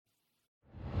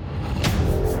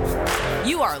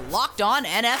You are Locked On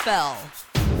NFL,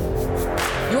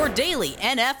 your daily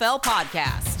NFL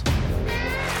podcast.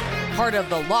 Part of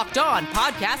the Locked On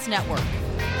Podcast Network,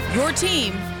 your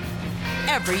team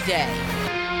every day.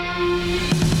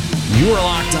 You are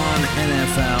Locked On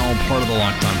NFL, part of the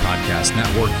Locked On Podcast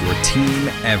Network, your team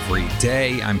every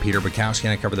day. I'm Peter Bukowski,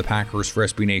 and I cover the Packers for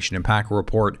SB Nation and Packer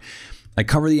Report. I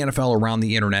cover the NFL around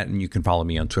the internet, and you can follow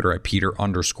me on Twitter at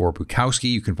Peter_Bukowski.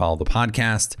 You can follow the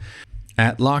podcast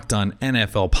at Locked On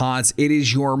NFL Pods. It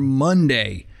is your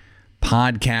Monday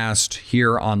podcast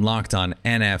here on Locked On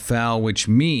NFL, which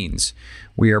means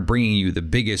we are bringing you the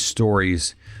biggest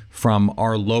stories from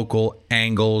our local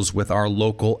angles with our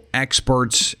local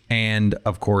experts. And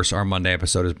of course, our Monday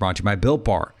episode is brought to you by Built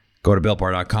Bar. Go to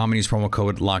BuiltBar.com and use promo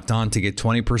code LOCKEDON to get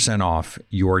 20% off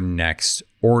your next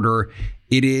order.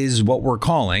 It is what we're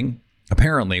calling,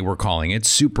 apparently we're calling it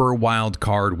Super Wild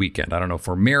Card Weekend. I don't know if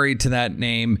we're married to that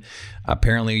name.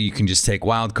 Apparently you can just take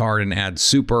wild card and add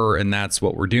super, and that's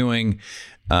what we're doing.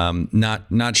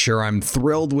 Not sure I'm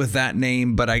thrilled with that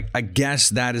name, but I guess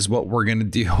that is what we're going to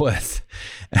deal with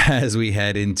as we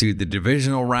head into the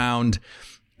divisional round.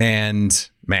 And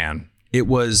man, it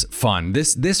was fun.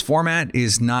 This format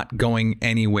is not going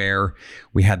anywhere.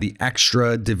 We had the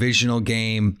extra divisional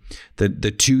game.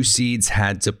 The two seeds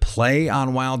had to play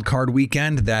on Wild Card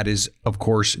Weekend. That is, of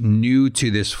course, new to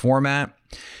this format.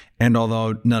 And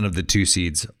although none of the two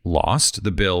seeds lost, the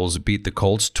Bills beat the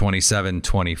Colts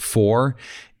 27-24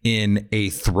 in a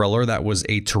thriller. That was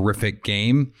a terrific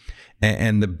game.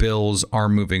 And the Bills are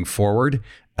moving forward.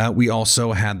 We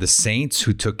also had the Saints,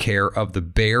 who took care of the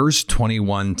Bears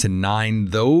 21-9.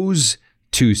 Those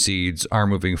two seeds are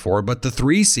moving forward. But the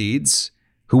three seeds,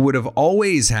 who would have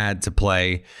always had to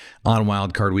play on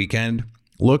Wild Card Weekend,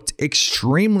 looked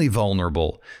extremely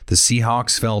vulnerable. The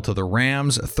Seahawks fell to the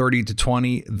Rams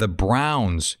 30-20. The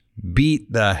Browns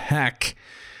beat the heck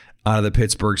out of the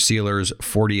Pittsburgh Steelers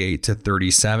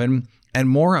 48-37. And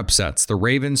more upsets. The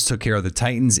Ravens took care of the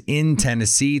Titans in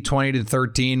Tennessee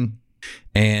 20-13.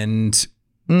 And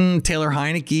Taylor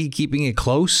Heineke keeping it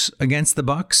close against the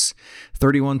Bucs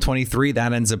 31-23.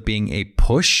 That ends up being a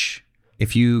push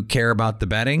if you care about the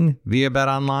betting via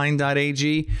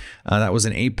betonline.ag. That was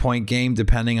an 8-point game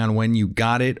depending on when you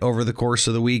got it over the course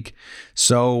of the week.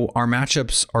 So our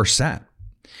matchups are set.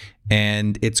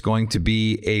 And it's going to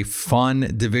be a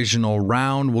fun divisional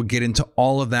round. We'll get into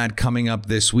all of that coming up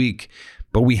this week.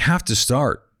 But we have to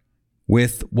start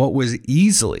with what was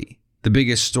easily the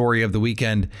biggest story of the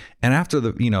weekend. And after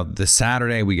the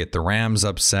Saturday, we get the Rams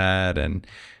upset, and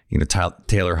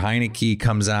Taylor Heineke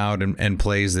comes out and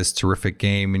plays this terrific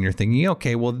game, and you're thinking,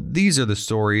 okay, well, these are the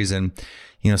stories, and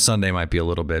Sunday might be a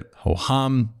little bit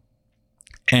ho-hum.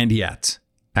 And yet,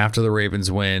 after the Ravens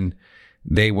win,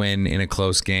 they win in a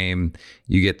close game.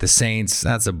 You get the Saints.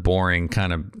 That's a boring,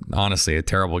 kind of, honestly, a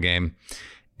terrible game.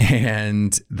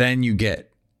 And then you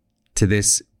get to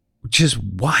this just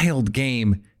wild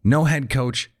game. No head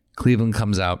coach. Cleveland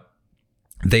comes out.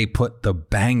 They put the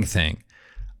bang thing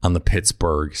on the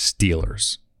Pittsburgh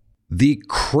Steelers. The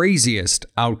craziest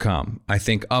outcome, I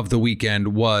think, of the weekend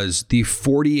was the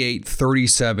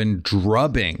 48-37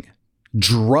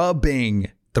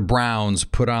 drubbing the Browns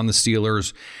put on the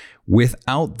Steelers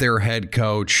without their head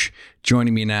coach.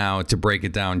 Joining me now to break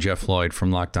it down, Jeff Lloyd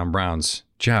from Locked On Browns.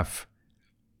 Jeff,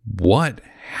 what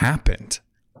happened?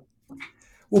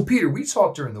 Well, Peter, we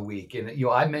talked during the week, and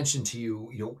I mentioned to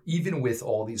you, even with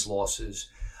all these losses,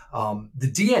 the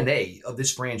DNA of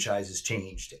this franchise has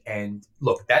changed. And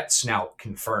look, that's now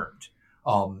confirmed.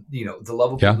 The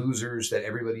lovable losers that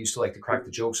everybody used to like to crack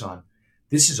the jokes on,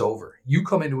 this is over. You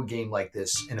come into a game like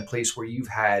this in a place where you've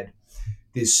had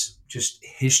this just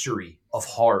history of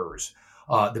horrors.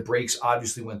 The breaks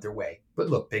obviously went their way. But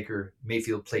look, Baker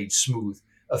Mayfield played smooth,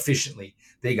 efficiently.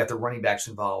 They got the running backs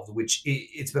involved, which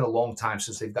it's been a long time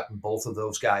since they've gotten both of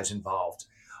those guys involved.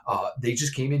 They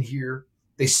just came in here.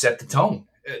 They set the tone.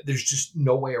 There's just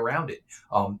no way around it.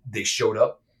 They showed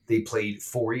up. They played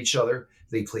for each other.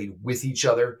 They played with each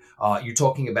other. You're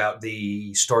talking about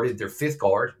they started their fifth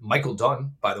guard, Michael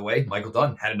Dunn, by the way. Michael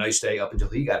Dunn had a nice day up until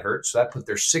he got hurt, so that put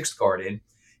their sixth guard in.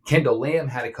 Kendall Lamb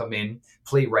had to come in,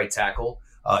 play right tackle.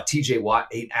 T.J.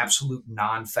 Watt, an absolute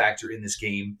non-factor in this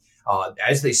game.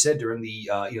 As they said during the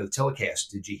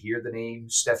telecast, did you hear the name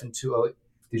Stephen Tuitt?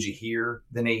 Did you hear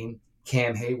the name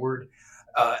Cam Hayward?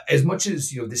 As much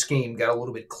as this game got a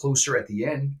little bit closer at the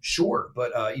end, sure,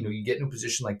 but you get in a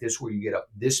position like this where you get up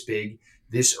this big,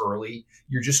 this early,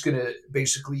 you're just gonna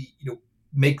basically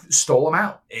stole them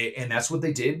out. And that's what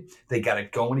they did. They got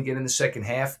it going again in the second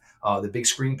half. The big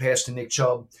screen pass to Nick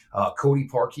Chubb. Cody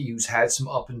Parkey, who's had some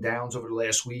up and downs over the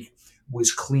last week,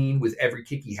 was clean with every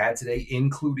kick he had today,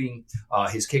 including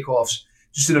his kickoffs.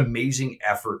 Just an amazing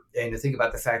effort. And to think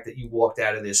about the fact that you walked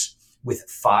out of this with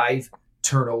 5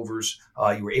 turnovers,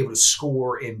 you were able to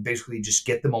score and basically just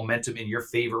get the momentum in your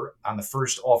favor on the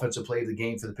first offensive play of the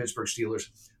game for the Pittsburgh Steelers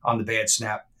on the bad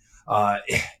snap.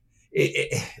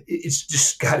 It's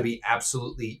just got to be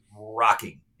absolutely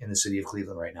rocking in the city of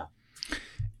Cleveland right now.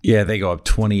 Yeah, they go up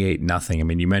 28-0. I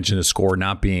mean, you mentioned the score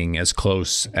not being as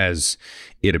close as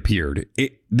it appeared.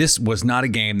 This was not a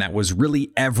game that was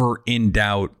really ever in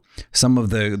doubt. Some of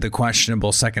the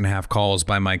questionable second half calls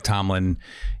by Mike Tomlin,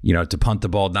 to punt the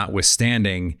ball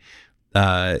notwithstanding,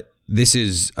 this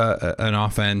is an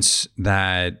offense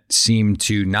that seemed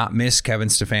to not miss Kevin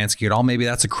Stefanski at all. Maybe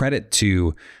that's a credit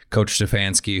to Coach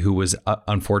Stefanski, who was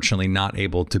unfortunately not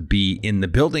able to be in the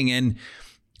building. And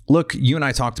look, you and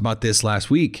I talked about this last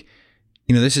week.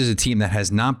 This is a team that has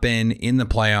not been in the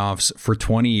playoffs for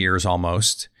 20 years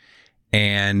almost.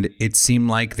 And it seemed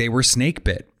like they were snake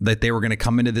bit, that they were going to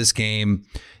come into this game.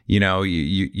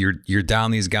 You're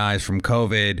down these guys from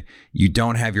COVID. You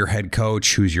don't have your head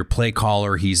coach, who's your play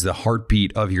caller. He's the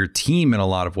heartbeat of your team in a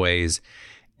lot of ways.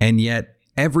 And yet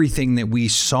everything that we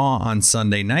saw on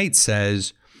Sunday night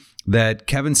says that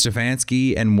Kevin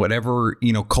Stefanski and whatever,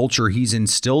 culture he's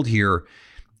instilled here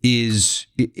is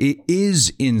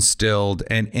instilled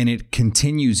and it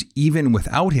continues even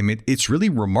without him. It's really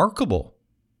remarkable.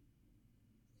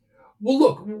 Well,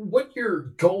 look, what your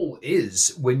goal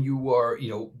is when you are,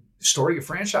 starting a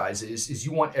franchise is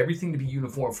you want everything to be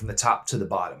uniform from the top to the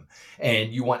bottom,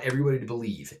 and you want everybody to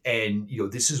believe. And,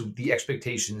 this is the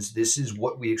expectations. This is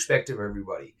what we expect of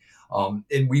everybody.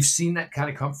 And we've seen that kind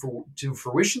of come to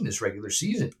fruition this regular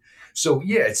season. So,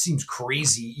 yeah, it seems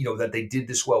crazy, that they did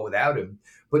this well without him.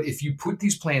 But if you put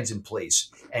these plans in place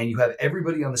and you have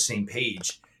everybody on the same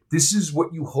page, this is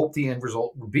what you hope the end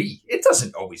result would be. It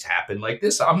doesn't always happen like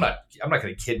this. I'm not going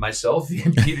to kid myself.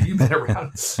 Peter, you've been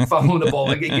around following the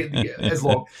ball as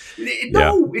long.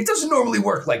 It doesn't normally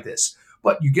work like this.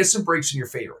 But you get some breaks in your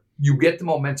favor. You get the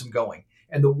momentum going.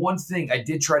 And the one thing I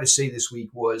did try to say this week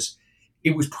was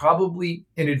it was probably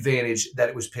an advantage that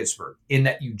it was Pittsburgh in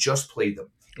that you just played them.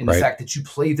 In the fact that you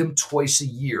play them twice a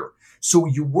year. So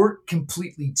you weren't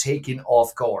completely taken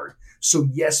off guard. So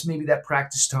yes, maybe that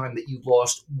practice time that you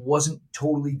lost wasn't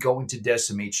totally going to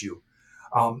decimate you.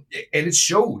 And it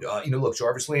showed. Look,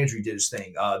 Jarvis Landry did his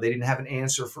thing. They didn't have an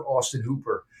answer for Austin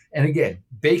Hooper. And again,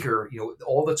 Baker,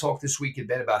 all the talk this week had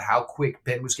been about how quick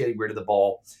Ben was getting rid of the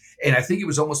ball. And I think it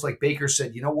was almost like Baker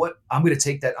said, you know what, I'm going to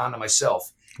take that onto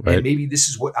myself. Right. And maybe this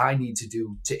is what I need to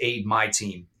do to aid my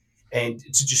team. And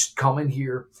to just come in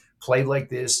here, play like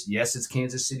this. Yes, it's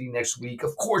Kansas City next week.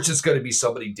 Of course, it's going to be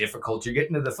somebody difficult. You're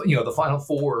getting to the Final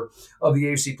Four of the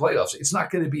AFC playoffs. It's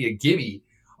not going to be a gimme.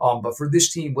 But for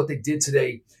this team, what they did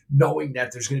today, knowing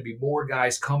that there's going to be more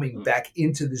guys coming back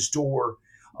into this door.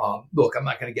 Look, I'm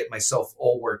not going to get myself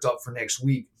all worked up for next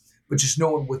week, but just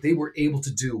knowing what they were able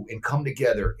to do and come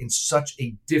together in such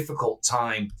a difficult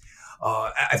time.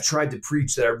 I've tried to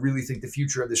preach that I really think the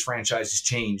future of this franchise has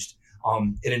changed.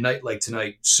 And a night like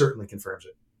tonight certainly confirms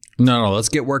it. No, let's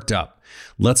get worked up.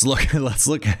 Let's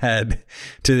look ahead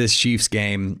to this Chiefs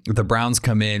game. The Browns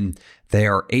come in. They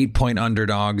are 8-point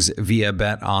underdogs via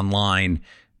Bet Online.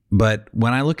 But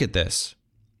when I look at this,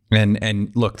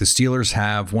 and look, the Steelers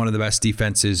have one of the best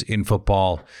defenses in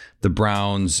football. The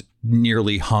Browns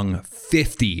nearly hung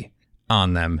 50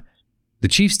 on them. The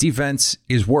Chiefs defense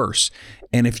is worse.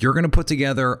 And if you're going to put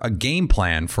together a game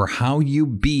plan for how you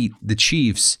beat the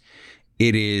Chiefs,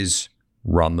 it is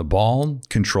run the ball,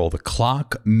 control the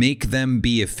clock, make them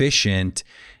be efficient,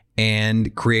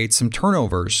 and create some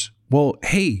turnovers. Well,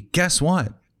 hey, guess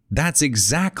what? That's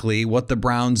exactly what the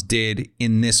Browns did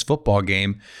in this football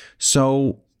game.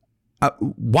 So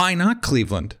why not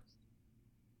Cleveland?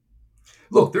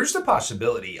 Look, there's the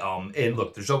possibility. And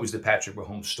look, there's always the Patrick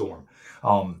Mahomes storm.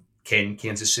 Can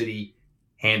Kansas City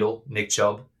handle Nick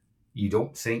Chubb? You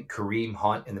don't think Kareem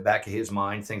Hunt in the back of his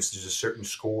mind thinks there's a certain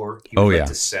score he would like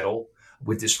to settle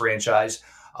with this franchise?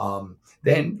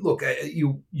 Then look,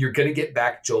 you're going to get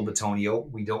back Joel Bitonio.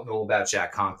 We don't know about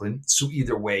Jack Conklin. So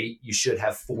either way, you should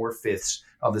have 4/5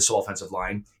 of this offensive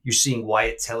line. You're seeing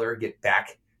Wyatt Teller get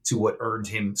back to what earned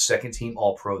him second team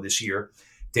All-Pro this year.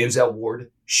 Denzel Ward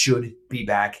should be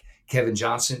back. Kevin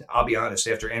Johnson, I'll be honest,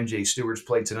 after MJ Stewart's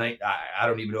play tonight, I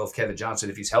don't even know if Kevin Johnson,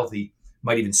 if he's healthy,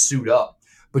 might even suit up.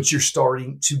 But you're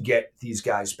starting to get these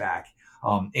guys back.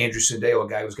 Andrew Sandeo, a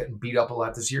guy who's getting beat up a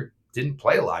lot this year, didn't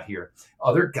play a lot here.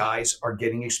 Other guys are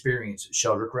getting experience.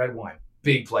 Sheldrick Redwine,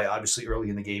 big play, obviously early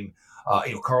in the game.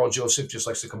 Carl Joseph just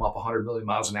likes to come up 100 million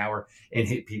miles an hour and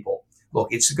hit people. Look,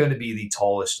 it's going to be the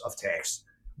tallest of tasks.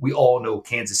 We all know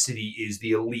Kansas City is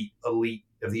the elite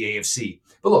of the AFC.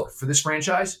 But look, for this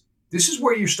franchise, this is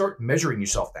where you start measuring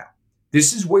yourself now.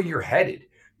 This is where you're headed.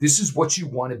 This is what you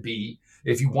want to be.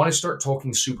 If you want to start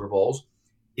talking Super Bowls,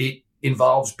 it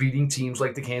involves beating teams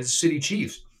like the Kansas City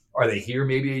Chiefs. Are they here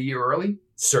maybe a year early?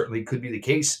 Certainly could be the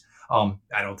case. I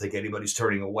don't think anybody's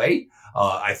turning away.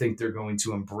 I think they're going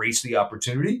to embrace the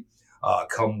opportunity.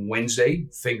 Come Wednesday,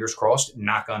 fingers crossed,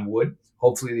 knock on wood.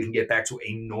 Hopefully they can get back to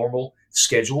a normal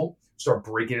schedule, start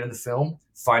breaking into the film,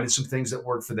 finding some things that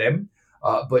work for them.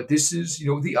 But this is,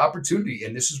 the opportunity,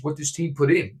 and this is what this team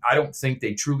put in. I don't think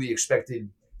they truly expected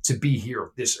to be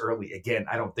here this early. Again,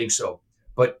 I don't think so.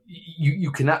 But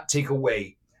you cannot take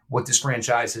away what this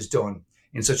franchise has done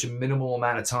in such a minimal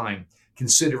amount of time,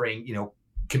 considering,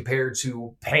 compared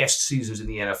to past seasons in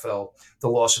the NFL, the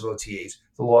loss of OTAs,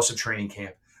 the loss of training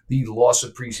camp, the loss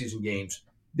of preseason games.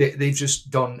 They've just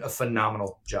done a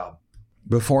phenomenal job.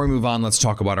 Before we move on, let's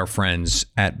talk about our friends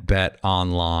at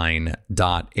betonline.ag.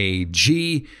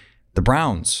 The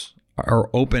Browns are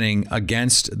opening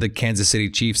against the Kansas City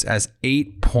Chiefs as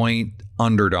 8-point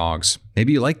underdogs.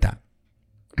 Maybe you like that.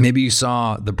 Maybe you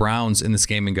saw the Browns in this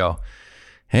game and go,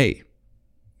 hey,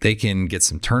 they can get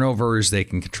some turnovers. They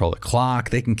can control the clock.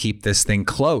 They can keep this thing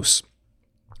close.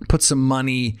 Put some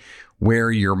money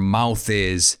where your mouth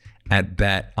is at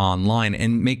Bet Online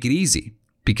and make it easy,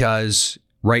 because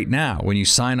right now when you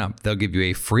sign up, they'll give you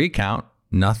a free account,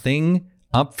 nothing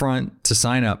upfront to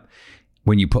sign up.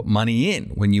 When you put money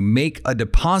in, when you make a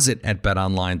deposit at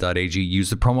betonline.ag, use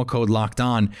the promo code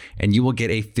LOCKEDON and you will get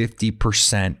a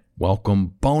 50%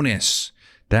 welcome bonus.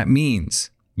 That means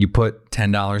you put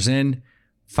 $10 in,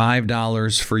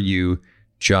 $5 for you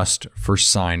just for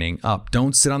signing up.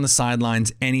 Don't sit on the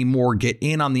sidelines anymore. Get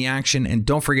in on the action, and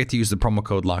don't forget to use the promo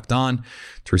code LOCKEDON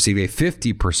to receive a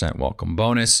 50% welcome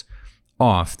bonus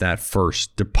off that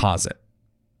first deposit.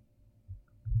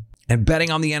 And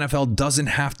betting on the NFL doesn't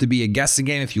have to be a guessing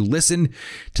game. If you listen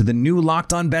to the new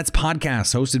Locked On Bets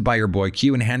podcast hosted by your boy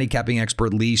Q and handicapping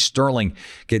expert Lee Sterling,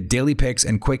 get daily picks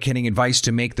and quick hitting advice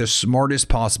to make the smartest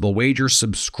possible wagers.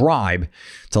 Subscribe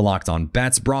to Locked On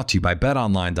Bets, brought to you by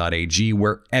betonline.ag,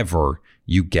 wherever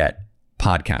you get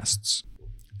podcasts.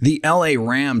 The LA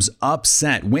Rams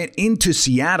went into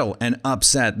Seattle and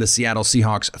upset the Seattle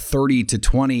Seahawks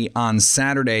 30-20 on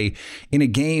Saturday in a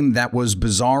game that was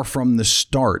bizarre from the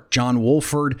start. John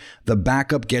Wolford, the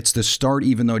backup, gets the start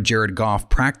even though Jared Goff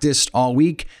practiced all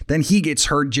week. Then he gets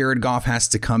hurt. Jared Goff has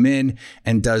to come in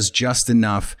and does just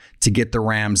enough to get the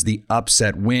Rams the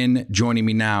upset win. Joining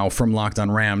me now from Locked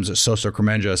On Rams, Sosa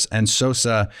Kremenjas. And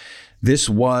Sosa, this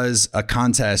was a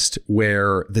contest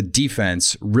where the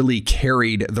defense really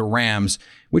carried the Rams,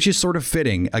 which is sort of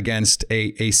fitting against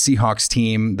a Seahawks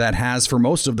team that has, for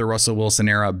most of the Russell Wilson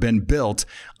era, been built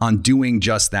on doing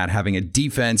just that, having a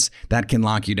defense that can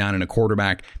lock you down and a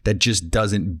quarterback that just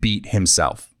doesn't beat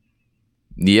himself.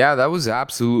 Yeah, that was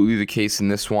absolutely the case in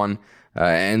this one.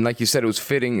 And like you said, it was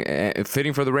fitting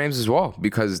for the Rams as well,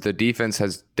 because the defense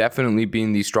has definitely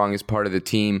been the strongest part of the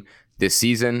team this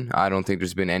season. I don't think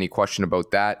there's been any question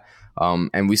about that.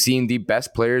 And we've seen the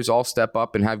best players all step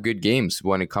up and have good games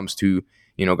when it comes to,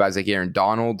 guys like Aaron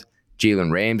Donald,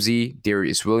 Jalen Ramsey,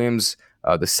 Darius Williams,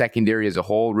 the secondary as a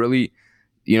whole. Really,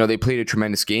 they played a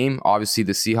tremendous game. Obviously,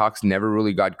 the Seahawks never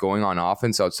really got going on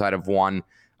offense outside of one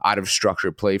out of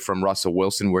structure play from Russell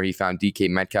Wilson, where he found DK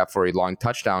Metcalf for a long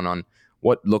touchdown on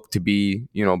what looked to be,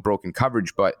 broken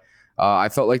coverage. But I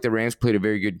felt like the Rams played a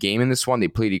very good game in this one. They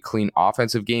played a clean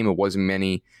offensive game. It wasn't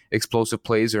many explosive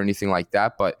plays or anything like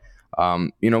that. But,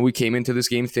 we came into this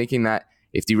game thinking that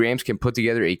if the Rams can put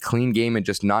together a clean game and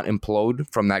just not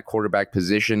implode from that quarterback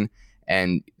position,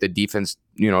 and the defense,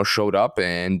 showed up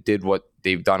and did what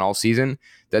they've done all season,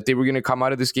 that they were going to come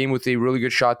out of this game with a really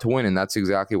good shot to win. And that's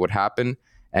exactly what happened.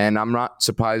 And I'm not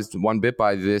surprised one bit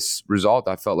by this result.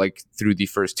 I felt like through the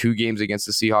first two games against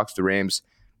the Seahawks, the Rams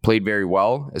played very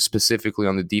well, specifically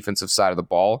on the defensive side of the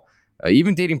ball.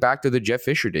 Even dating back to the Jeff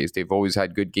Fisher days, they've always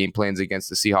had good game plans against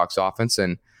the Seahawks offense,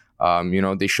 and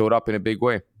they showed up in a big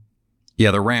way.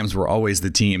 Yeah, the Rams were always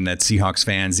the team that Seahawks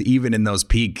fans, even in those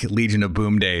peak Legion of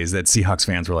Boom days, that Seahawks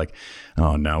fans were like,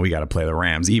 oh no, we got to play the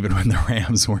Rams, even when the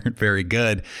Rams weren't very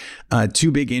good.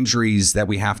 Two big injuries that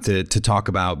we have to talk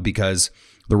about, because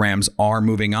The Rams are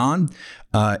moving on.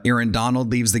 Aaron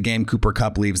Donald leaves the game. Cooper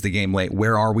Kupp leaves the game late.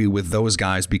 Where are we with those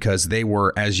guys? Because they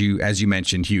were, as you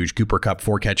mentioned, huge. Cooper Kupp,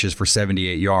 4 catches for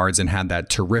 78 yards and had that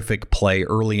terrific play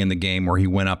early in the game where he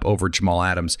went up over Jamal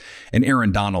Adams. And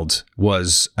Aaron Donald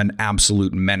was an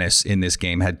absolute menace in this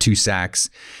game, had 2 sacks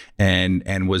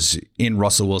and was in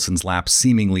Russell Wilson's lap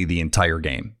seemingly the entire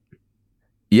game.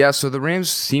 Yeah, so the Rams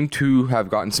seem to have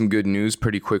gotten some good news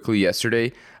pretty quickly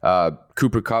yesterday.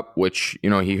 Cooper Kupp, which,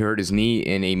 he hurt his knee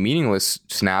in a meaningless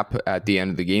snap at the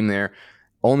end of the game there,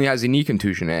 only has a knee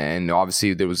contusion. And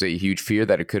obviously there was a huge fear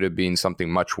that it could have been something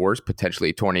much worse, potentially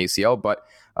a torn ACL, but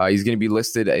he's going to be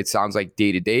listed, it sounds like,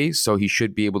 day-to-day, so he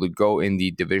should be able to go in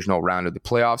the divisional round of the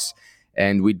playoffs.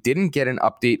 And we didn't get an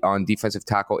update on defensive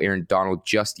tackle Aaron Donald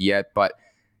just yet, but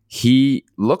he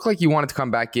looked like he wanted to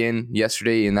come back in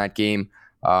yesterday in that game.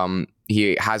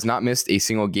 He has not missed a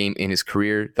single game in his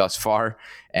career thus far.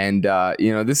 And,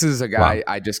 this is a guy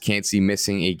I just can't see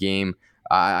missing a game.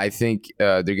 I think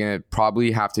they're going to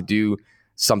probably have to do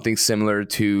something similar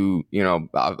to,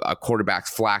 a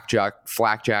quarterback's flak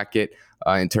jacket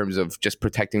in terms of just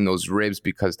protecting those ribs,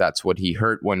 because that's what he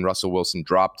hurt when Russell Wilson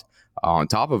dropped on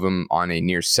top of him on a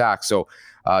near sack. So,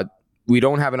 we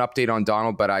don't have an update on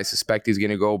Donald, but I suspect he's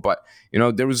going to go. But,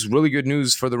 there was really good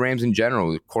news for the Rams in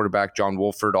general. Quarterback John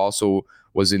Wolford also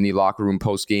was in the locker room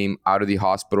post-game out of the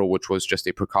hospital, which was just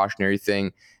a precautionary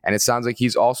thing. And it sounds like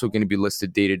he's also going to be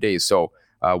listed day-to-day. So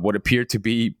what appeared to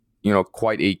be,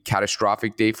 quite a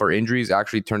catastrophic day for injuries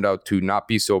actually turned out to not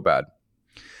be so bad.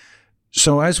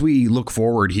 So as we look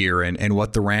forward here and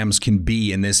what the Rams can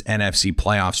be in this NFC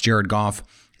playoffs, Jared Goff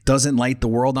doesn't light the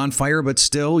world on fire, but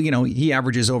still, he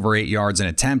averages over 8 yards an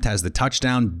attempt, has the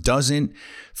touchdown, doesn't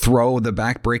throw the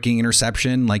back-breaking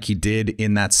interception like he did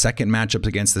in that second matchup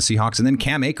against the Seahawks. And then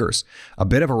Cam Akers, a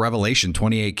bit of a revelation,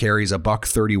 28 carries,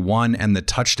 $131, and the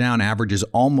touchdown averages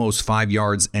almost 5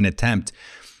 yards an attempt.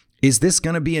 Is this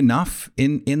going to be enough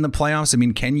in the playoffs? I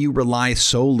mean, can you rely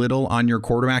so little on your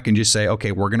quarterback and just say,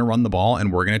 okay, we're going to run the ball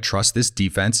and we're going to trust this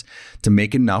defense to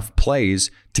make enough plays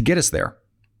to get us there?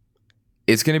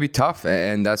 It's going to be tough,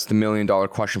 and that's the $1 million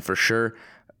question for sure.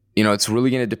 It's really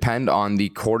going to depend on the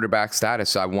quarterback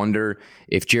status. I wonder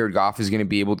if Jared Goff is going to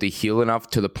be able to heal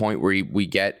enough to the point where we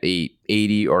get a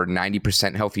 80 or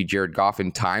 90% healthy Jared Goff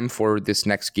in time for this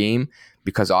next game,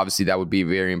 because obviously that would be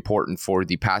very important for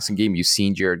the passing game. You've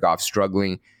seen Jared Goff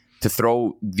struggling to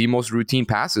throw the most routine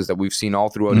passes that we've seen all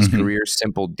throughout his career,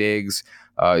 simple digs.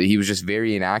 He was just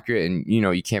very inaccurate, and,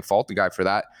 you can't fault the guy for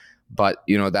that. But,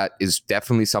 that is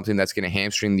definitely something that's going to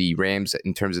hamstring the Rams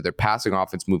in terms of their passing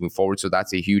offense moving forward. So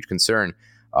that's a huge concern.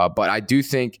 But I do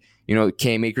think,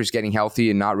 Cam Akers getting healthy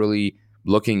and not really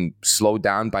looking slowed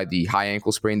down by the high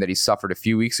ankle sprain that he suffered a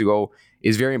few weeks ago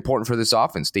is very important for this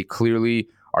offense. They clearly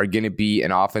are going to be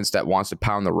an offense that wants to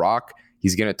pound the rock.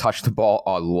 He's going to touch the ball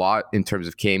a lot in terms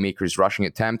of Cam Akers' rushing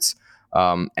attempts.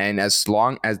 And as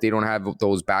long as they don't have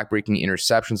those backbreaking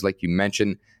interceptions, like you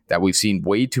mentioned, that we've seen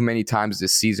way too many times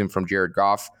this season from Jared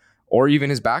Goff, or even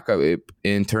his backup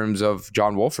in terms of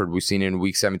John Wolford, we've seen in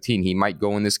week 17. He might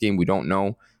go in this game. We don't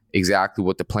know exactly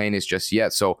what the plan is just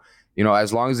yet. So,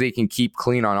 as long as they can keep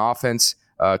clean on offense,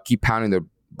 keep pounding the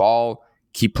ball,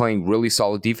 keep playing really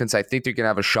solid defense, I think they're going to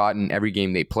have a shot in every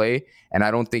game they play. And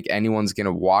I don't think anyone's going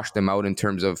to wash them out in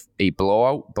terms of a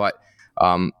blowout. But,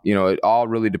 it all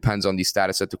really depends on the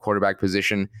status at the quarterback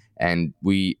position. And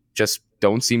we just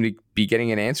don't seem to be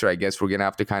getting an answer. I guess we're going to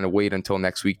have to kind of wait until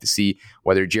next week to see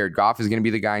whether Jared Goff is going to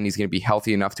be the guy and he's going to be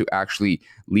healthy enough to actually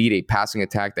lead a passing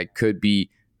attack that could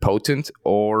be potent,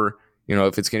 or,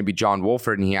 if it's going to be John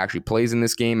Wolford and he actually plays in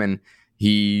this game and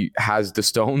he has the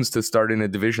stones to start in a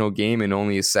divisional game and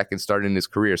only his second start in his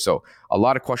career. So a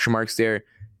lot of question marks there.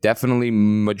 Definitely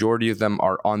majority of them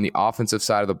are on the offensive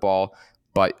side of the ball.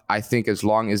 But I think as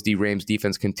long as the Rams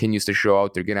defense continues to show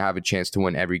out, they're going to have a chance to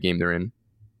win every game they're in.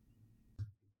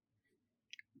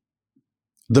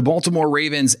 The Baltimore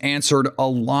Ravens answered a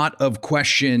lot of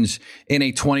questions in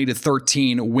a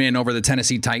 20-13 win over the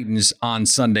Tennessee Titans on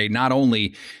Sunday. Not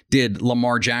only did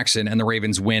Lamar Jackson and the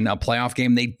Ravens win a playoff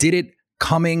game, they did it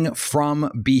coming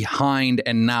from behind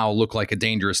and now look like a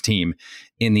dangerous team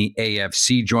in the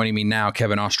AFC. Joining me now,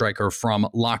 Kevin Ostreicher from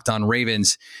Locked On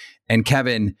Ravens. And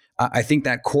Kevin, I think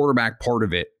that quarterback part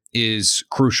of it is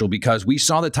crucial because we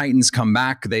saw the Titans come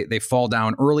back. They fall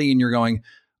down early and you're going,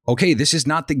 okay, this is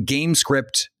not the game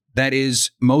script that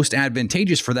is most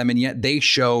advantageous for them, and yet they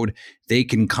showed they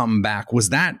can come back. Was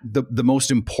that the most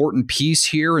important piece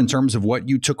here in terms of what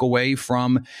you took away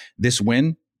from this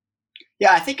win?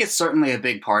 Yeah, I think it's certainly a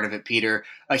big part of it, Peter.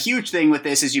 A huge thing with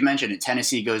this, as you mentioned,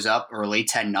 Tennessee goes up early,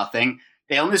 10-0.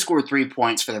 They only scored 3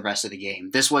 points for the rest of the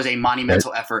game. This was a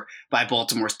monumental effort by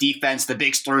Baltimore's defense. The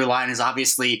big storyline is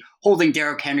obviously holding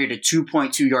Derrick Henry to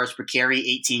 2.2 yards per carry,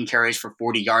 18 carries for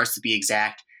 40 yards to be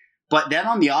exact. But then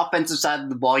on the offensive side of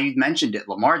the ball, you mentioned it,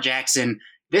 Lamar Jackson.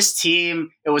 This team,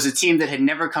 it was a team that had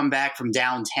never come back from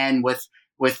down 10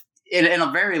 in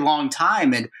a very long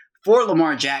time. And for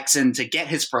Lamar Jackson to get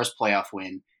his first playoff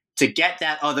win, to get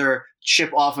that other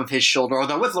chip off of his shoulder,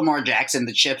 although with Lamar Jackson,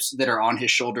 the chips that are on his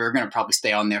shoulder are going to probably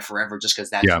stay on there forever just because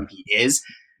that's who he is.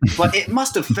 But it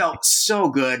must have felt so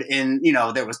good. And,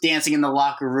 there was dancing in the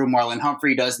locker room. Marlon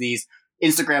Humphrey does these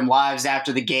Instagram lives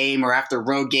after the game or after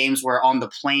road games where on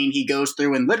the plane he goes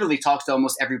through and literally talks to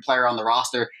almost every player on the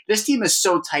roster. This team is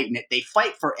so tight-knit. They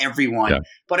fight for everyone. Yeah.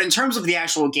 But in terms of the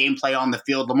actual gameplay on the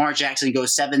field, Lamar Jackson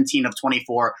goes 17 of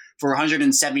 24 for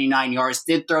 179 yards,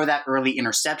 did throw that early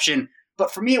interception.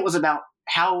 But for me, it was about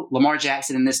how Lamar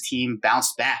Jackson and this team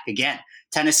bounced back again.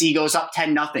 Tennessee goes up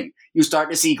 10-0. You start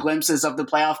to see glimpses of the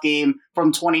playoff game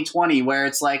from 2020 where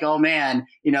it's like, oh man,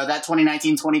 that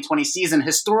 2019-2020 season,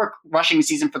 historic rushing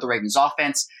season for the Ravens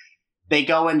offense. They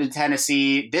go into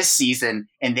Tennessee this season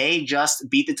and they just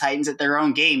beat the Titans at their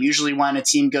own game. Usually when a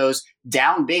team goes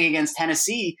down big against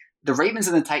Tennessee, the Ravens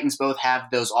and the Titans both have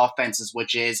those offenses,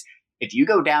 which is if you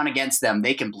go down against them,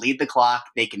 they can bleed the clock.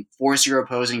 They can force your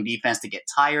opposing defense to get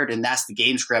tired, and that's the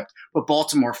game script. But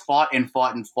Baltimore fought and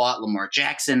fought and fought. Lamar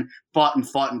Jackson fought and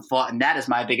fought and fought, and that is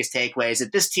my biggest takeaway, is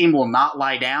that this team will not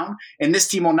lie down, and this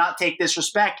team will not take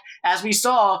disrespect. As we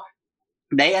saw,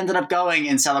 they ended up going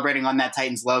and celebrating on that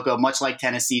Titans logo, much like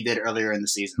Tennessee did earlier in the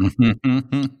season.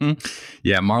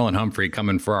 Yeah, Marlon Humphrey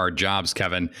coming for our jobs,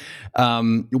 Kevin.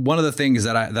 One of the things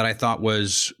that I thought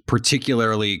was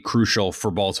particularly crucial for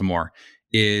Baltimore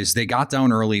is they got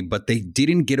down early, but they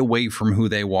didn't get away from who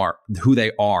they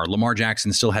are. Lamar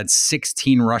Jackson still had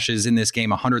 16 rushes in this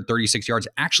game, 136 yards,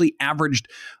 actually averaged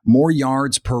more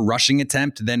yards per rushing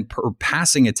attempt than per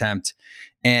passing attempt.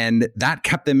 And that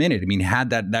kept them in it. I mean,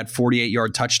 had that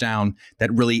 48-yard touchdown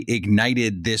that really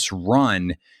ignited this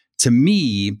run. To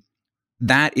me,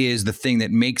 that is the thing that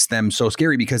makes them so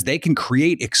scary because they can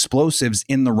create explosives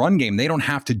in the run game. They don't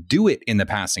have to do it in the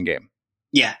passing game.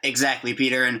 Yeah, exactly,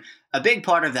 Peter. And a big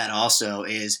part of that also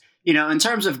is, in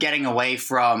terms of getting away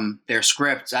from their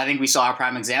script, I think we saw a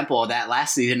prime example of that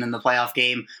last season in the playoff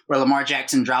game where Lamar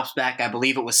Jackson drops back, I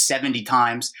believe it was 70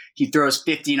 times. He throws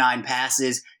 59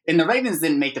 passes. And the Ravens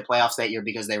didn't make the playoffs that year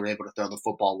because they were able to throw the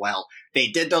football well. They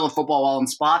did throw the football well in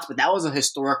spots, but that was a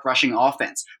historic rushing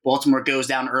offense. Baltimore goes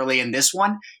down early in this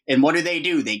one. And what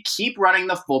do? They keep running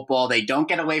the football. They don't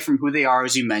get away from who they are,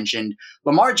 as you mentioned.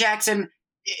 Lamar Jackson,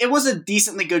 it was a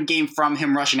decently good game from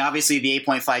him rushing. Obviously, the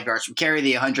 8.5 yards from carry,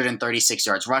 the 136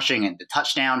 yards rushing, and the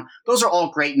touchdown. Those are all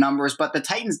great numbers, but the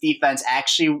Titans defense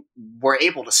actually were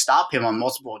able to stop him on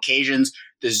multiple occasions.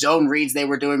 The zone reads they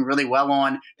were doing really well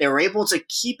on. They were able to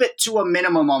keep it to a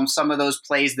minimum on some of those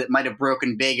plays that might have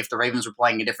broken big if the Ravens were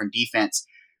playing a different defense.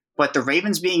 But the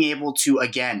Ravens being able to,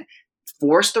 again,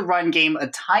 force the run game a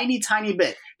tiny, tiny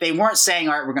bit. They weren't saying,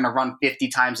 all right, we're going to run 50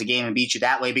 times a game and beat you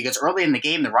that way, because early in the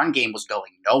game, the run game was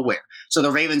going nowhere. So the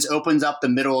Ravens opened up the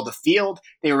middle of the field.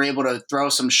 They were able to throw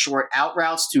some short out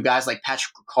routes to guys like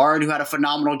Patrick Ricard, who had a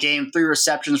phenomenal game, 3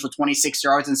 receptions for 26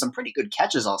 yards and some pretty good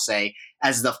catches, I'll say.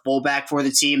 As the fullback for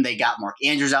the team, they got Mark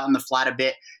Andrews out in the flat a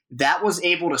bit. That was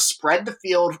able to spread the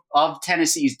field of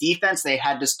Tennessee's defense. They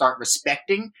had to start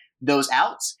respecting those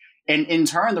outs. And in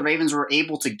turn, the Ravens were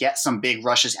able to get some big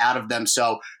rushes out of them.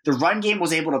 So the run game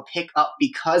was able to pick up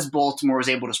because Baltimore was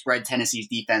able to spread Tennessee's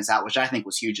defense out, which I think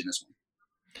was huge in this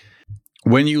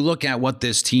one. When you look at what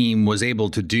this team was able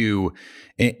to do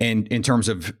in terms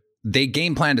of they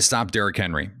game plan to stop Derrick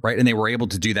Henry, right? And they were able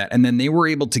to do that. And then they were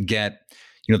able to get,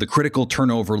 the critical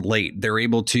turnover late. They're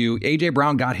able to, A.J.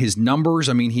 Brown got his numbers.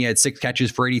 I mean, he had 6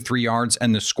 catches for 83 yards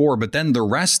and the score, but then the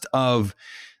rest of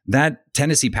that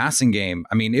Tennessee passing game,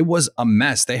 I mean, it was a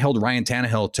mess. They held Ryan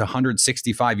Tannehill to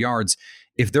 165 yards.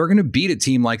 If they're going to beat a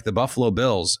team like the Buffalo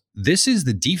Bills, this is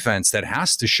the defense that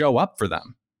has to show up for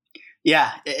them.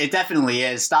 Yeah, it definitely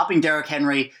is. Stopping Derrick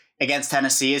Henry against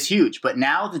Tennessee is huge. But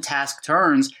now the task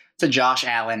turns to Josh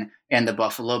Allen and the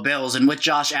Buffalo Bills. And with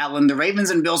Josh Allen, the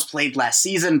Ravens and Bills played last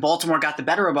season. Baltimore got the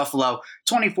better of Buffalo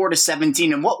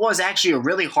 24-17 in what was actually a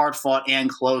really hard-fought and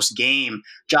close game.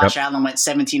 Josh Allen went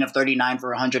 17 of 39 for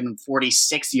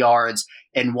 146 yards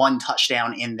and 1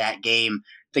 touchdown in that game.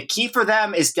 The key for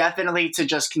them is definitely to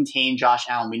just contain Josh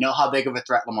Allen. We know how big of a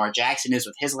threat Lamar Jackson is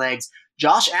with his legs.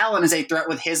 Josh Allen is a threat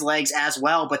with his legs as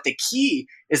well, but the key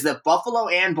is that Buffalo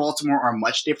and Baltimore are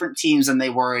much different teams than they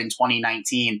were in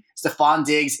 2019. Stephon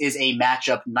Diggs is a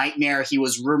matchup nightmare. He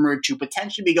was rumored to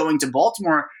potentially be going to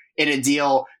Baltimore in a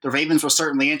deal. The Ravens were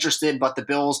certainly interested, but the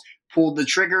Bills pulled the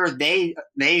trigger. They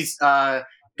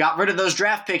got rid of those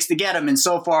draft picks to get him, and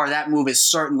so far that move is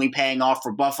certainly paying off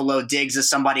for Buffalo. Diggs is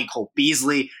somebody, Cole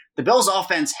Beasley. The Bills'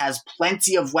 offense has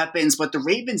plenty of weapons, but the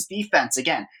Ravens' defense,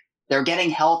 again, they're getting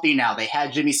healthy now. They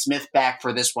had Jimmy Smith back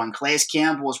for this one. Calais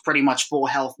Campbell is pretty much full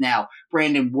health now.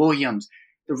 Brandon Williams.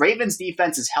 The Ravens'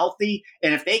 defense is healthy,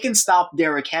 and if they can stop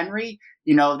Derrick Henry,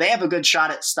 they have a good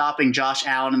shot at stopping Josh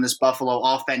Allen in this Buffalo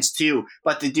offense too,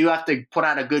 but they do have to put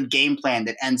out a good game plan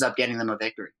that ends up getting them a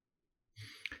victory.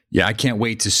 Yeah, I can't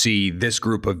wait to see this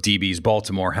group of DBs.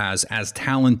 Baltimore has as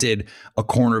talented a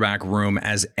cornerback room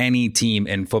as any team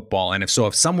in football. And if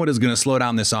someone is going to slow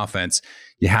down this offense,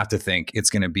 you have to think it's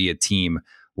going to be a team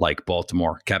like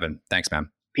Baltimore. Kevin, thanks, man.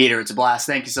 Peter, it's a blast.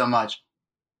 Thank you so much.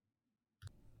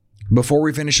 Before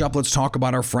we finish up, let's talk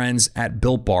about our friends at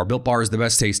Built Bar. Built Bar is the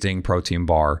best tasting protein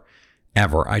bar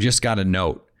ever. I just got a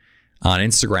note on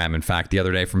Instagram, in fact, the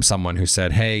other day from someone who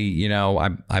said, hey,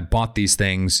 I bought these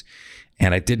things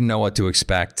and I didn't know what to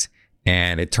expect.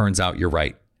 And it turns out you're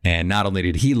right. And not only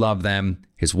did he love them,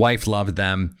 his wife loved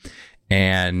them.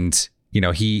 And,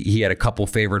 he had a couple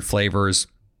favorite flavors.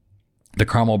 The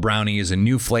caramel brownie is a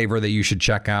new flavor that you should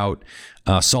check out.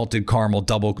 Salted caramel,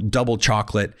 double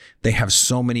chocolate. They have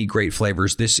so many great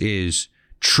flavors. This is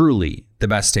truly the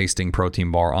best tasting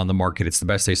protein bar on the market. It's the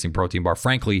best tasting protein bar,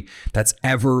 frankly, that's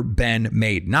ever been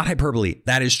made. Not hyperbole.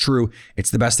 That is true.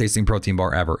 It's the best tasting protein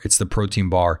bar ever. It's the protein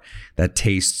bar that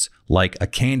tastes like a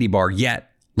candy bar,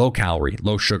 yet low calorie,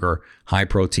 low sugar, high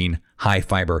protein, high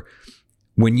fiber.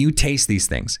 When you taste these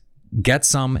things, get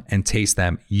some and taste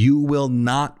them, you will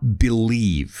not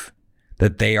believe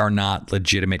that they are not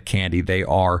legitimate candy. They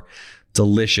are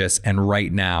delicious. And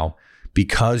right now,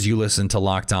 because you listen to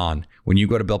Locked On, when you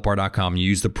go to BuiltBar.com, you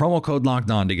use the promo code Locked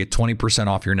On to get 20%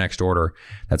 off your next order.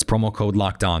 That's promo code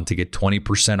Locked On to get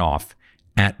 20% off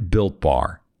at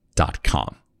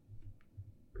BuiltBar.com.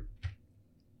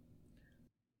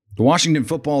 The Washington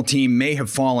football team may have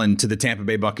fallen to the Tampa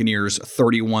Bay Buccaneers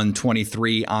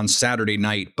 31-23 on Saturday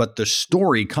night, but the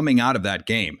story coming out of that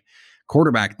game,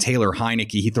 quarterback Taylor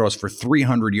Heinicke, he throws for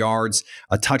 300 yards,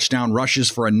 a touchdown, rushes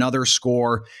for another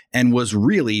score, and was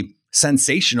really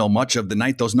sensational much of the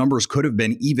night. Those numbers could have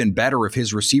been even better if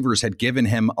his receivers had given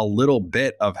him a little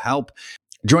bit of help.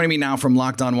 Joining me now from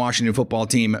Locked On Washington football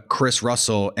team, Chris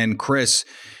Russell. And Chris,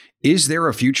 is there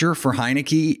a future for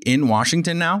Heinicke in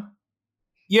Washington now?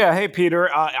 Yeah. Hey, Peter.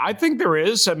 I think there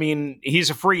is. I mean, he's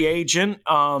a free agent,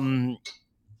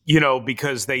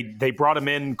 because they brought him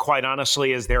in, quite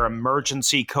honestly, as their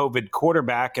emergency COVID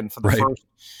quarterback. And for the first,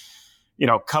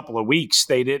 couple of weeks,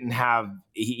 they didn't have,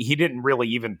 he didn't really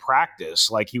even practice.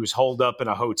 Like, he was holed up in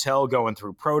a hotel going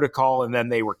through protocol, and then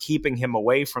they were keeping him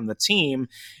away from the team.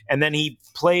 And then he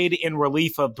played in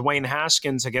relief of Dwayne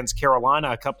Haskins against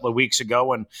Carolina a couple of weeks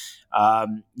ago and,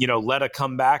 led a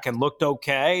comeback and looked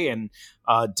okay and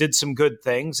did some good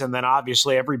things. And then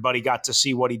obviously everybody got to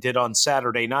see what he did on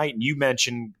Saturday night. And you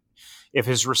mentioned if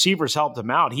his receivers helped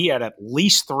him out, he had at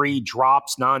least 3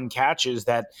 drops, non-catches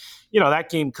that, that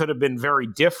game could have been very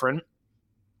different.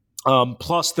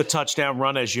 Plus the touchdown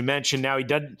run, as you mentioned. Now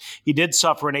he did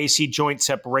suffer an AC joint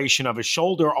separation of his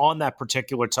shoulder on that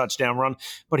particular touchdown run.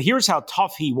 But here's how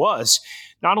tough he was.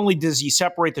 Not only does he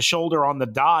separate the shoulder on the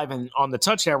dive and on the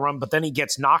touchdown run, but then he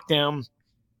gets knocked down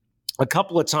a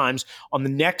couple of times on the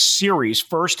next series,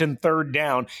 1st and 3rd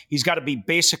down. He's got to be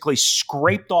basically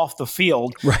scraped off the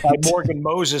field by Morgan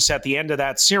Moses at the end of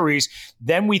that series.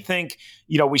 Then we think,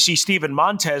 we see Steven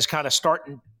Montez kind of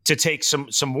starting to take some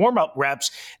warm-up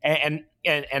reps and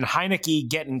Heinicke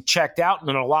getting checked out and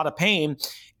in a lot of pain.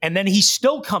 And then he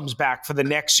still comes back for the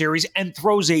next series and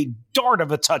throws a dart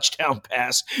of a touchdown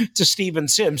pass to Steven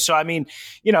Sims. So, I mean,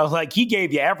 he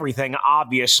gave you everything,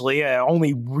 obviously.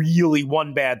 Only really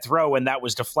one bad throw, and that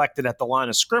was deflected at the line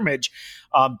of scrimmage.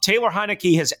 Taylor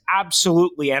Heinicke has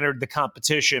absolutely entered the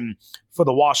competition for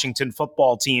the Washington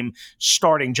football team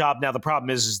starting job. Now, the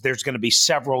problem is there's going to be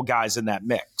several guys in that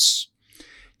mix.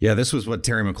 Yeah, this was what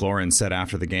Terry McLaurin said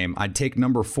after the game. I'd take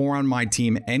number 4 on my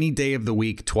team any day of the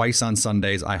week, twice on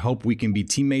Sundays. I hope we can be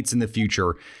teammates in the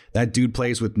future. That dude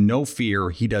plays with no fear.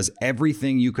 He does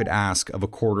everything you could ask of a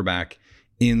quarterback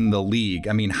in the league.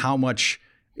 I mean, how much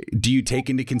do you take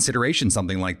into consideration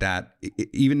something like that,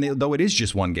 even though it is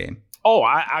just one game? Oh,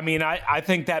 I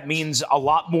think that means a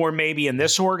lot more maybe in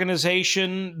this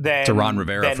organization than to Ron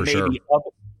Rivera for sure.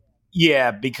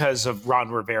 Yeah, because of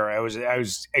Ron Rivera. I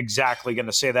was exactly going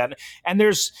to say that. And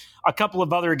there's a couple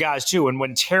of other guys too. And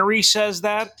when Terry says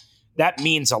that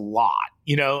means a lot.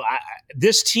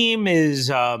 This team is,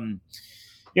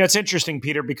 Yeah, it's interesting,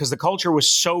 Peter, because the culture was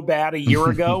so bad a year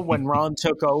ago when Ron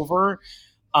took over,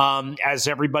 as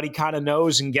everybody kind of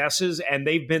knows and guesses, and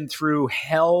they've been through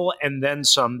hell and then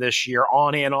some this year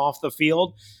on and off the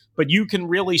field. But you can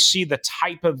really see the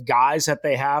type of guys that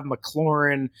they have: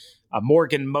 McLaurin,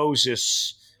 Morgan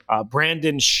Moses,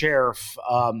 Brandon Sheriff,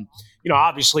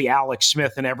 obviously Alex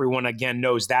Smith, and everyone again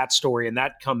knows that story and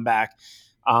that comeback.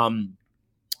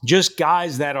 Just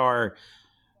guys that are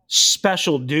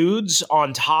special dudes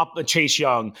on top of Chase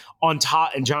Young, on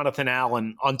top, and Jonathan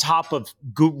Allen, on top of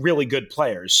really good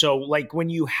players. So like when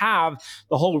you have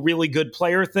the whole really good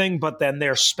player thing, but then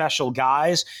they're special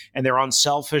guys and they're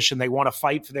unselfish and they want to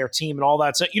fight for their team and all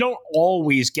that. So you don't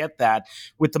always get that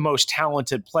with the most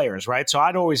talented players, right? So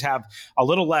I'd always have a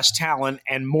little less talent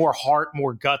and more heart,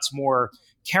 more guts, more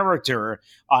character.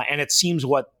 And it seems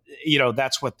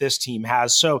that's what this team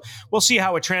has. So we'll see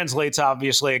how it translates,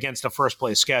 obviously, against a first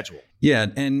place schedule. Yeah.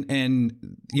 And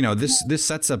this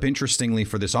sets up interestingly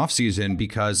for this offseason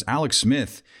because Alex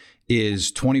Smith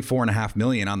is $24.5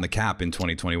 million on the cap in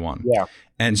 2021. Yeah.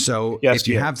 And so if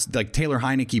you have like Taylor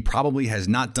Heinicke probably has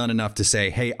not done enough to say,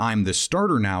 hey, I'm the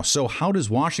starter now. So how does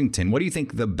Washington, what do you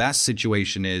think the best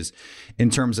situation is in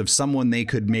terms of someone they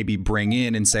could maybe bring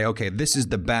in and say, okay, this is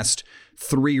the best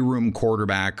 3-room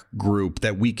quarterback group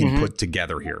that we can put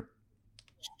together here?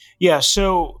 Yeah.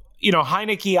 So,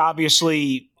 Heinicke,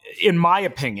 obviously, in my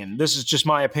opinion, this is just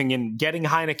my opinion, getting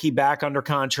Heinicke back under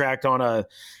contract on a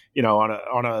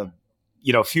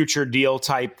future deal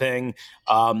type thing,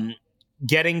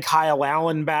 getting Kyle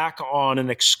Allen back on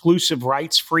an exclusive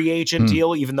rights free agent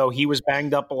deal, even though he was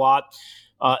banged up a lot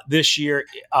this year.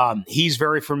 He's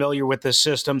very familiar with this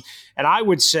system. And I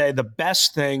would say the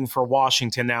best thing for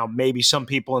Washington now, maybe some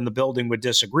people in the building would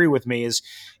disagree with me, is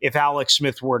if Alex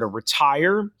Smith were to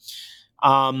retire.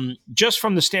 Just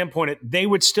from the standpoint, they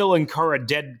would still incur a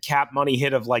dead cap money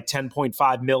hit of like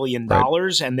 $10.5 million,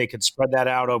 right, and they could spread that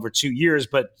out over 2 years.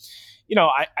 But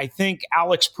I think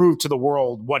Alex proved to the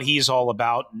world what he's all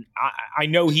about. I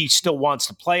know he still wants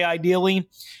to play ideally.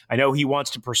 I know he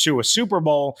wants to pursue a Super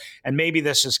Bowl, and maybe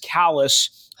this is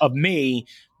callous of me,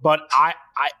 but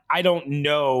I don't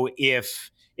know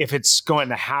if it's going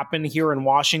to happen here in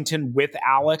Washington with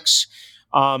Alex.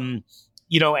 And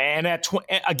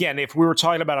again, if we were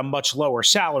talking about a much lower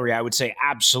salary, I would say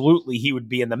absolutely he would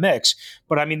be in the mix.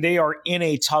 But I mean, they are in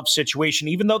a tough situation,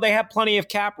 even though they have plenty of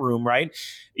cap room, right?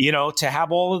 To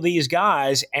have all of these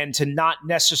guys and to not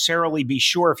necessarily be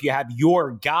sure if you have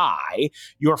your guy,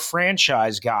 your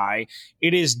franchise guy,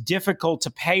 it is difficult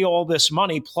to pay all this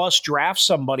money plus draft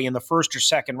somebody in the first or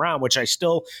second round, which I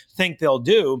still think they'll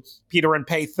do, Peter, and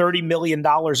pay $30 million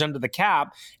under the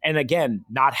cap. And again,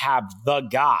 not have the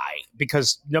guy,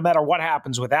 because no matter what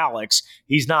happens with Alex,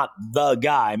 he's not the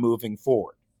guy moving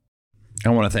forward. I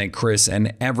want to thank Chris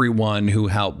and everyone who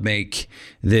helped make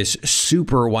this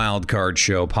super wild card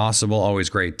show possible. Always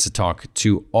great to talk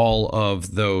to all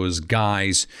of those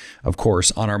guys. Of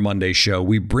course, on our Monday show,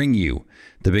 we bring you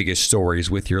the biggest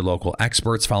stories with your local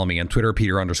experts. Follow me on Twitter,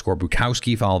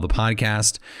 Peter_Bukowski. Follow the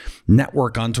podcast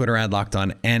network on Twitter at Locked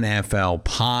On NFL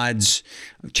Pods.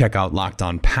 Check out Locked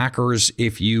On Packers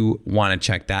if you want to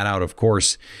check that out. Of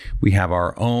course, we have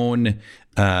our own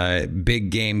big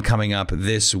game coming up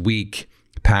this week.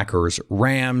 Packers,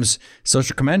 Rams.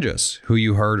 Social Comendas, who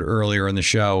you heard earlier in the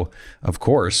show, of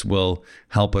course, will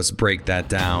help us break that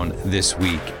down this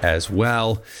week as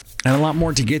well. And a lot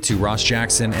more to get to. Ross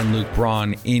Jackson and Luke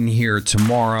Braun in here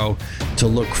tomorrow to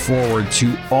look forward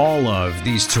to all of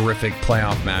these terrific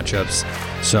playoff matchups.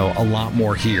 So a lot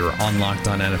more here on Locked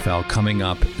On NFL coming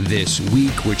up this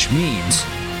week, which means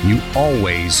you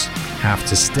always have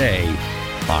to stay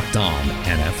Locked On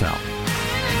NFL.